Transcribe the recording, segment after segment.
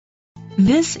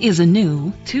This is a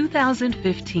new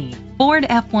 2015 Ford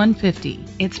F-150.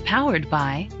 It's powered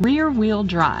by rear-wheel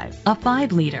drive, a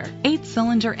 5-liter,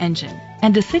 8-cylinder engine,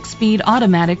 and a 6-speed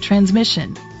automatic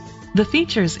transmission. The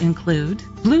features include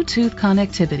Bluetooth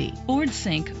connectivity, Ford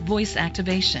Sync voice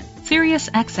activation, Sirius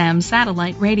XM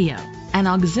satellite radio, an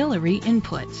auxiliary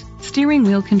input, steering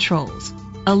wheel controls,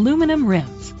 aluminum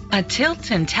rims, a tilt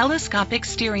and telescopic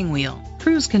steering wheel,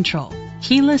 cruise control,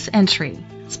 keyless entry,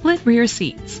 split rear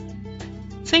seats.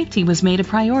 Safety was made a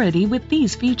priority with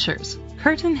these features: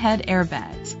 curtain head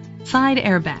airbags, side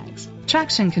airbags,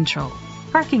 traction control,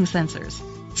 parking sensors,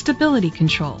 stability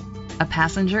control, a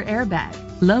passenger airbag,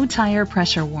 low tire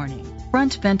pressure warning,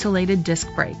 front ventilated disc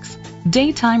brakes,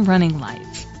 daytime running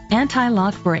lights,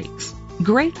 anti-lock brakes.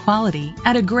 Great quality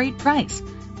at a great price.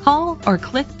 Call or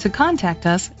click to contact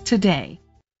us today.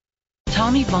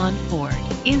 Tommie Vaughn Ford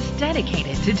is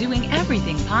dedicated to doing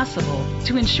everything possible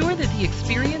to ensure that the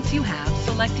experience you have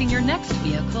selecting your next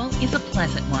vehicle is a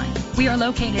pleasant one. We are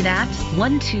located at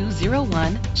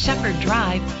 1201 Shepherd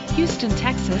Drive, Houston,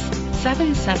 Texas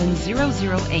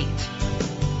 77008.